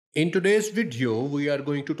In today's video, we are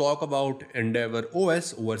going to talk about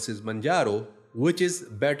EndeavourOS versus Manjaro, which is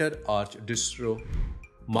better Arch distro.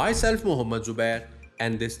 Myself Mohammad Zubair,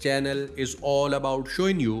 and this channel is all about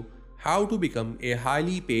showing you how to become a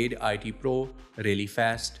highly paid IT pro really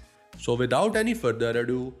fast. So without any further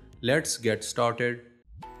ado, let's get started.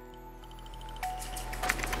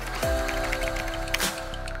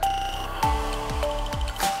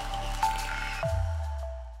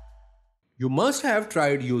 You must have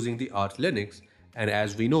tried using the Arch Linux, and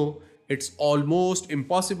as we know, it's almost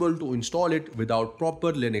impossible to install it without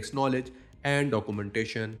proper Linux knowledge and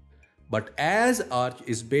documentation. But as Arch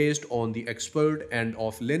is based on the expert end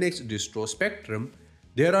of Linux distro spectrum,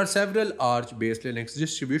 there are several Arch-based Linux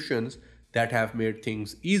distributions that have made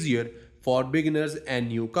things easier for beginners and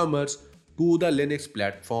newcomers to the Linux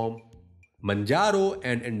platform. Manjaro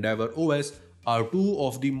and EndeavourOS are two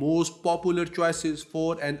of the most popular choices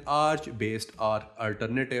for an Arch-based Arch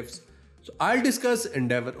alternatives. So I'll discuss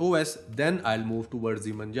EndeavourOS, then I'll move towards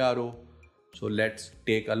the Manjaro. So let's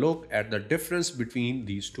take a look at the difference between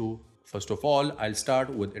these two. First of all, I'll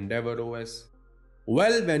start with EndeavourOS.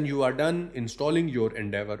 Well, when you are done installing your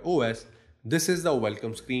EndeavourOS, this is the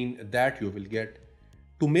welcome screen that you will get.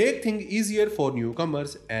 To make things easier for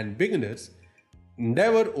newcomers and beginners,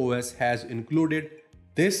 EndeavourOS has included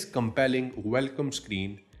this compelling welcome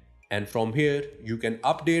screen, and from here you can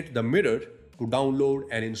update the mirror to download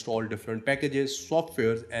and install different packages,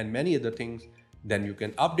 softwares and many other things. Then you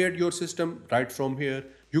can update your system right from here.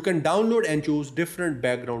 You can download and choose different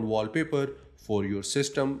background wallpaper for your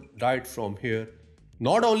system right from here.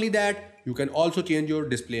 Not only that, you can also change your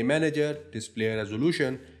display manager, display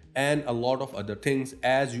resolution and a lot of other things,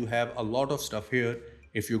 as you have a lot of stuff here.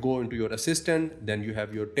 If you go into your assistant, then you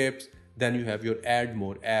have your tips, then you have your add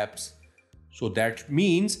more apps. So that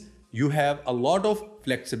means you have a lot of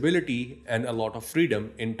flexibility and a lot of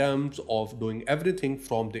freedom in terms of doing everything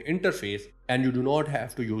from the interface, and you do not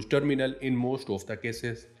have to use terminal in most of the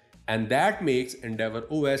cases. And that makes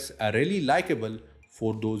EndeavourOS a really likable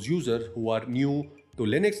for those users who are new to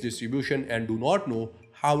Linux distribution and do not know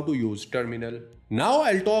how to use terminal. Now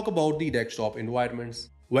I'll talk about the desktop environments.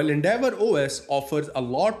 Well, EndeavourOS offers a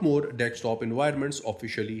lot more desktop environments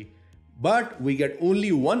officially, but we get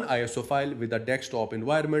only one ISO file with a desktop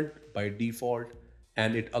environment by default,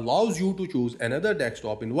 and it allows you to choose another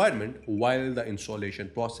desktop environment while the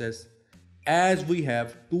installation process. As we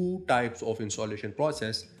have two types of installation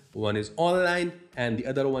process, one is online and the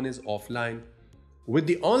other one is offline. With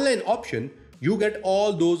the online option, you get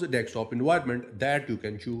all those desktop environment that you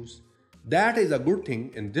can choose. That is a good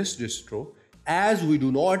thing in this distro, as we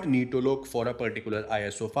do not need to look for a particular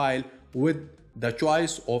ISO file with the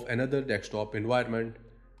choice of another desktop environment.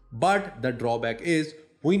 But the drawback is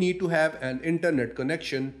we need to have an internet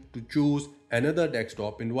connection to choose another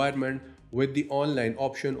desktop environment with the online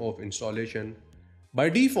option of installation. By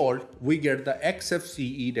default, we get the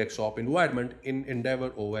XFCE desktop environment in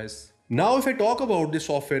EndeavourOS. Now if I talk about the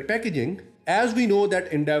software packaging, as we know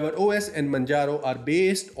that EndeavourOS and Manjaro are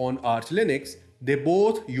based on Arch Linux, they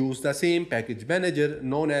both use the same package manager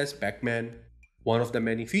known as Pacman. One of the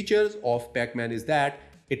many features of Pacman is that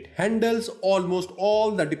it handles almost all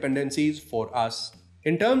the dependencies for us.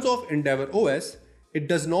 In terms of EndeavourOS, it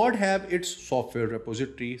does not have its software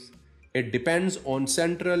repositories. It depends on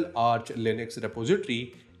central Arch Linux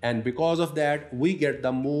repository, and because of that, we get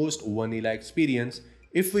the most vanilla experience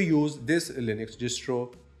if we use this Linux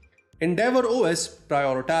distro. EndeavourOS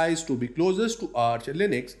prioritizes to be closest to Arch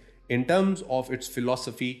Linux in terms of its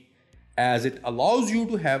philosophy, as it allows you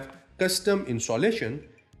to have custom installation.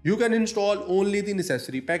 You can install only the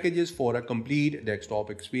necessary packages for a complete desktop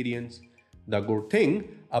experience. The good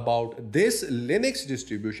thing about this Linux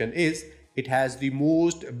distribution is it has the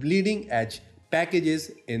most bleeding edge packages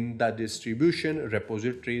in the distribution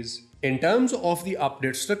repositories. In terms of the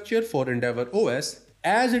update structure for EndeavourOS,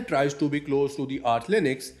 as it tries to be close to the Arch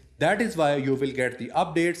Linux, that is why you will get the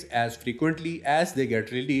updates as frequently as they get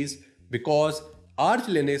released, because Arch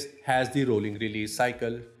Linux has the rolling release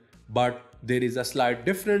cycle. But there is a slight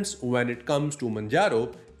difference when it comes to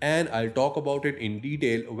Manjaro, and I'll talk about it in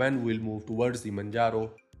detail when we'll move towards the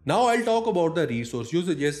Manjaro. Now I'll talk about the resource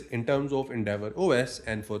usages in terms of EndeavourOS,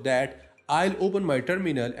 and for that I'll open my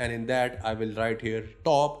terminal, and in that I will write here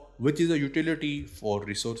top, which is a utility for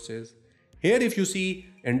resources. Here if you see,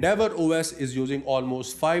 EndeavourOS is using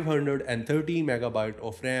almost 530 MB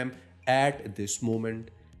of RAM at this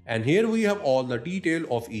moment. And here we have all the detail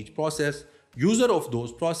of each process, user of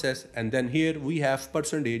those process, and then here we have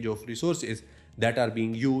percentage of resources that are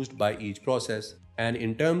being used by each process. And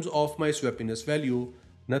in terms of my swappiness value,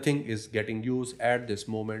 nothing is getting used at this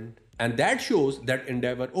moment. And that shows that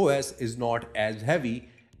EndeavourOS is not as heavy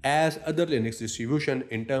as other Linux distribution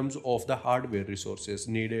in terms of the hardware resources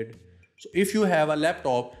needed. So if you have a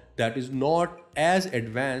laptop that is not as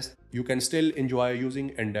advanced, you can still enjoy using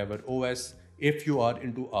EndeavourOS if you are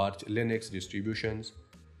into Arch Linux distributions.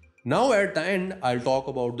 Now at the end, I'll talk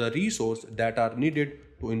about the resources that are needed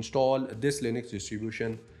to install this Linux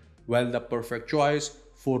distribution. Well, the perfect choice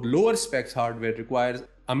for lower specs hardware requires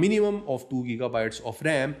a minimum of 2 GB of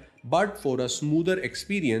RAM, but for a smoother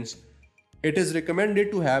experience, it is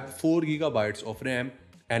recommended to have 4 GB of RAM,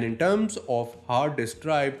 and in terms of hard disk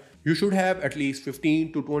drive, you should have at least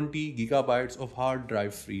 15 to 20 GB of hard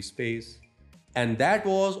drive free space. And that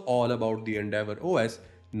was all about the EndeavourOS.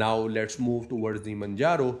 Now let's move towards the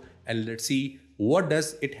Manjaro and let's see what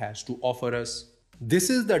does it has to offer us.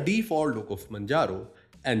 This is the default look of Manjaro,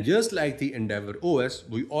 and just like the EndeavourOS,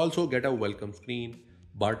 we also get a welcome screen,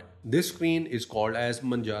 but this screen is called as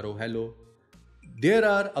Manjaro Hello. There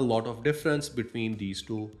are a lot of difference between these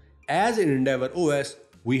two. As in EndeavourOS,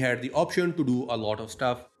 we had the option to do a lot of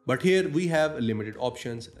stuff, but here we have limited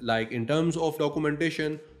options. Like in terms of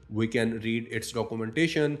documentation, we can read its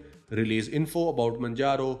documentation, release info about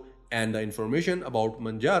Manjaro, and the information about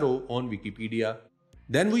Manjaro on Wikipedia.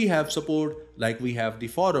 Then we have support, like we have the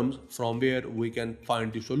forums from where we can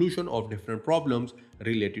find the solution of different problems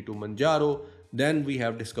related to Manjaro. Then we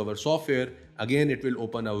have discover software. Again, it will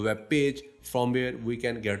open a web page from where we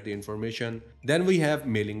can get the information. Then we have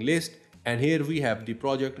mailing list, and here we have the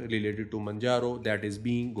project related to Manjaro that is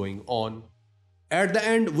being going on. At the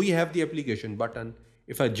end, we have the application button.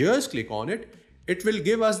 If I just click on it, it will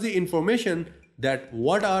give us the information that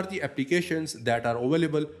what are the applications that are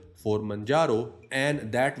available for Manjaro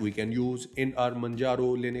and that we can use in our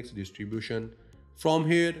Manjaro Linux distribution. From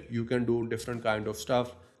here, you can do different kind of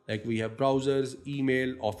stuff, like we have browsers,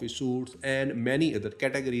 email, office suites, and many other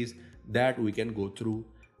categories that we can go through.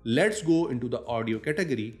 Let's go into the audio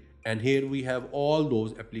category, and here we have all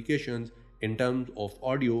those applications in terms of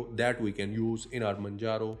audio that we can use in our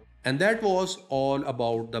Manjaro. And that was all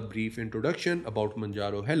about the brief introduction about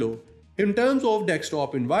Manjaro Hello. In terms of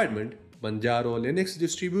desktop environment, Manjaro Linux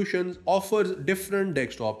distributions offers different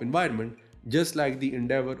desktop environment just like the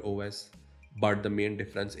EndeavourOS. But the main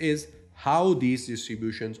difference is how these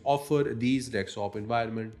distributions offer these desktop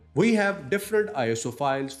environment. We have different ISO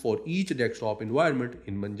files for each desktop environment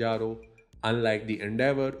in Manjaro, unlike the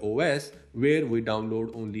EndeavourOS where we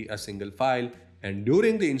download only a single file, and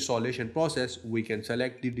during the installation process we can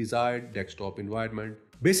select the desired desktop environment.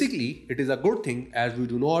 Basically, it is a good thing as we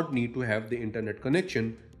do not need to have the internet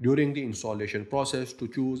connection during the installation process to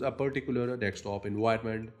choose a particular desktop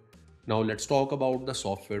environment. Now let's talk about the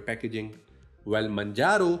software packaging. Well,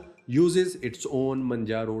 Manjaro uses its own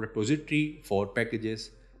Manjaro repository for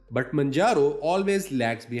packages, but Manjaro always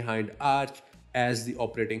lags behind Arch as the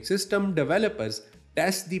operating system developers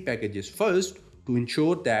test the packages first to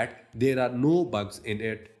ensure that there are no bugs in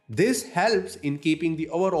it. This helps in keeping the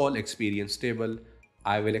overall experience stable.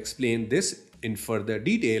 I will explain this in further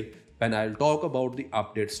detail when I'll talk about the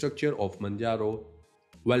update structure of Manjaro.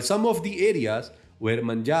 Well, some of the areas where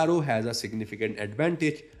Manjaro has a significant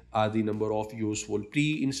advantage are the number of useful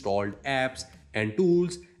pre-installed apps and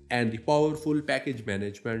tools and the powerful package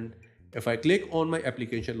management. If I click on my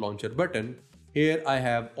application launcher button, here I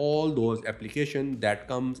have all those applications that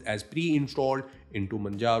comes as pre-installed into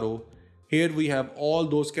Manjaro. Here we have all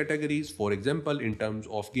those categories. For example, in terms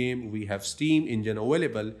of game, we have Steam engine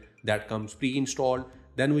available that comes pre-installed.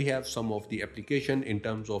 Then we have some of the application in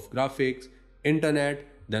terms of graphics, internet,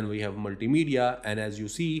 then we have multimedia, and as you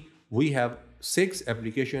see, we have 6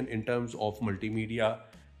 application in terms of multimedia.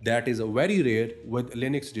 That is a very rare with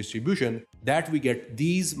Linux distribution that we get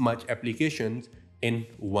these much applications in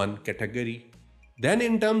one category. Then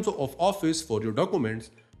in terms of Office for your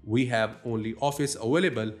documents, we have only Office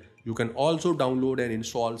available. You can also download and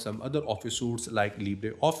install some other Office suites like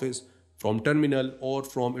LibreOffice from Terminal or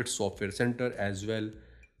from its software center as well.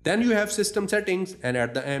 Then you have system settings, and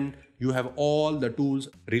at the end you have all the tools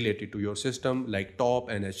related to your system like top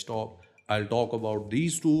and htop. I'll talk about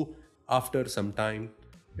these two after some time.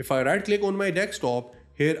 If I right click on my desktop,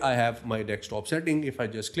 here I have my desktop setting. If I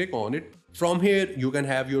just click on it, from here you can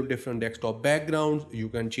have your different desktop backgrounds, you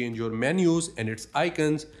can change your menus and its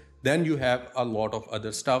icons. Then you have a lot of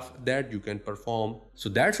other stuff that you can perform. So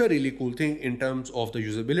that's a really cool thing in terms of the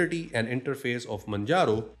usability and interface of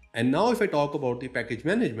Manjaro. And now if I talk about the package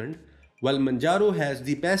management, well, Manjaro has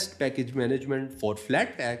the best package management for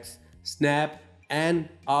Flatpaks, Snap, and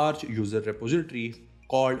Arch user repositories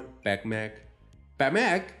called PackMac.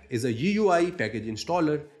 PackMac is a GUI package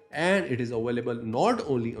installer, and it is available not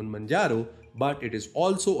only on Manjaro but it is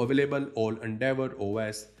also available on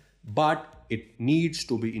EndeavourOS, but it needs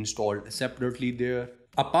to be installed separately there.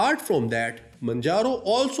 Apart from that, Manjaro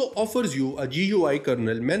also offers you a GUI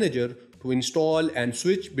kernel manager to install and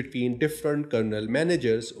switch between different kernel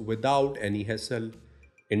managers without any hassle.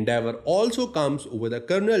 Endeavour also comes with a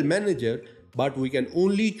kernel manager, but we can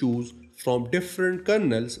only choose from different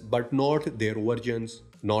kernels but not their versions.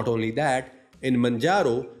 Not only that, in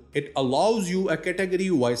Manjaro, it allows you a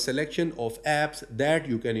category-wise selection of apps that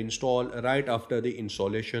you can install right after the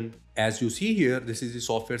installation. As you see here, this is the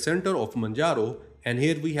software center of Manjaro, and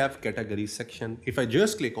here we have categories section. If I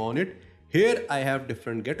just click on it, here I have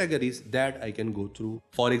different categories that I can go through.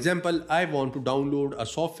 For example, I want to download a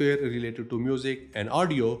software related to music and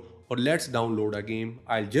audio, or let's download a game.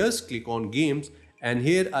 I'll just click on games, and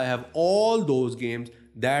here I have all those games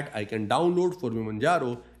that I can download for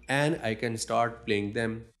Manjaro and I can start playing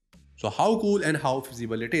them. So how cool and how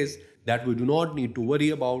feasible it is that we do not need to worry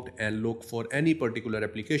about and look for any particular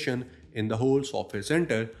application in the whole software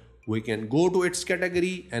center. We can go to its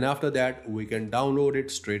category and after that we can download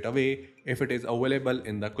it straight away if it is available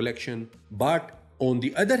in the collection. But on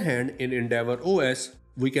the other hand, in EndeavourOS,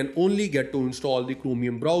 we can only get to install the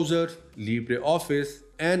Chromium browser, LibreOffice,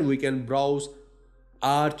 and we can browse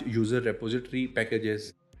Arch user repository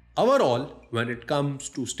packages. Overall, when it comes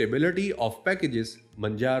to stability of packages,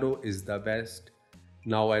 Manjaro is the best.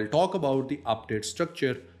 Now I'll talk about the update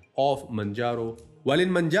structure of Manjaro. While in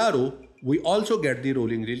Manjaro, we also get the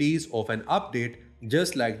rolling release of an update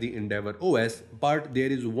just like the EndeavourOS, but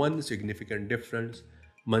there is one significant difference.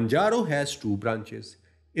 Manjaro has two branches.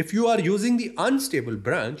 If you are using the unstable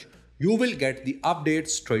branch, you will get the update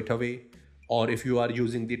straight away. Or if you are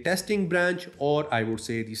using the testing branch, or I would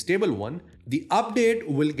say the stable one, the update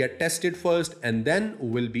will get tested first and then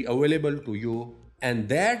will be available to you. And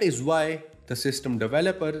that is why the system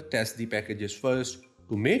developer tests the packages first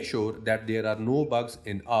to make sure that there are no bugs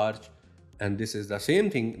in Arch. And this is the same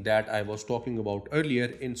thing that I was talking about earlier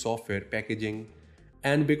in software packaging.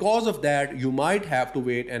 And because of that, you might have to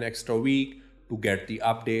wait an extra week to get the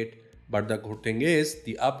update. But the good thing is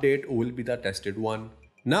the update will be the tested one.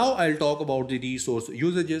 Now I'll talk about the resource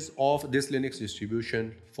usages of this Linux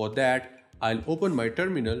distribution. For that, I'll open my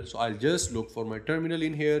terminal. So I'll just look for my terminal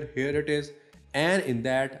in here. Here it is. And in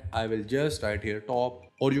that, I will just write here top,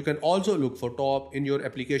 or you can also look for top in your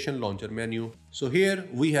application launcher menu. So here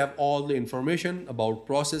we have all the information about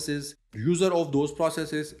processes, user of those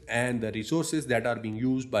processes, and the resources that are being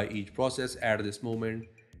used by each process at this moment.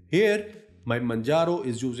 Here, my Manjaro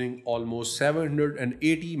is using almost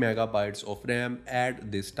 780 megabytes of RAM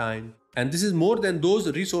at this time. And this is more than those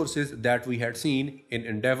resources that we had seen in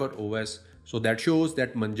EndeavourOS. So that shows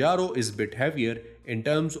that Manjaro is a bit heavier in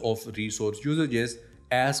terms of resource usages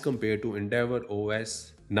as compared to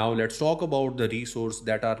EndeavourOS. Now let's talk about the resources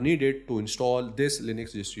that are needed to install this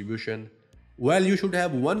Linux distribution. Well, you should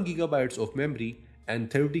have 1 GB of memory and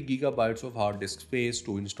 30 GB of hard disk space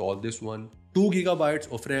to install this one. 2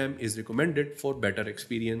 GB of RAM is recommended for better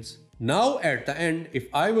experience. Now at the end, if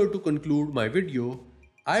I were to conclude my video,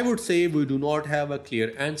 I would say we do not have a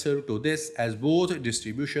clear answer to this as both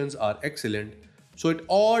distributions are excellent. So it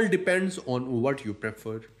all depends on what you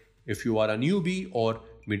prefer. If you are a newbie or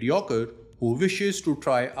mediocre who wishes to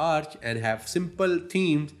try Arch and have simple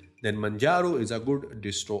themes, then Manjaro is a good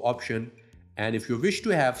distro option. And if you wish to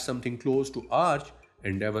have something close to Arch,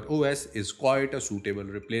 EndeavourOS is quite a suitable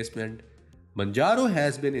replacement. Manjaro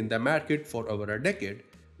has been in the market for over a decade,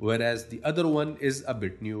 whereas the other one is a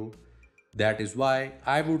bit new. That is why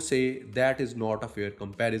I would say that is not a fair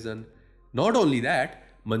comparison. Not only that,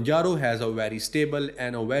 Manjaro has a very stable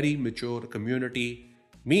and a very mature community.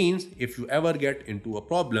 Means if you ever get into a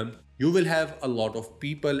problem, you will have a lot of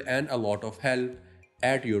people and a lot of help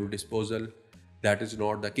at your disposal. That is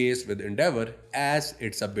not the case with Endeavour as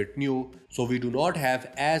it's a bit new. So we do not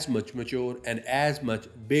have as much mature and as much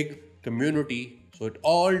big community. So it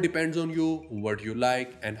all depends on you, what you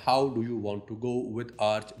like and how do you want to go with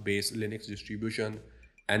Arch based Linux distribution.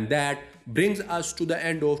 And that brings us to the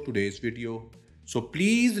end of today's video. So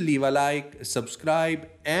please leave a like, subscribe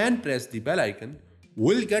and press the bell icon.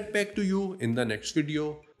 We'll get back to you in the next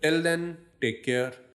video. Till then, take care.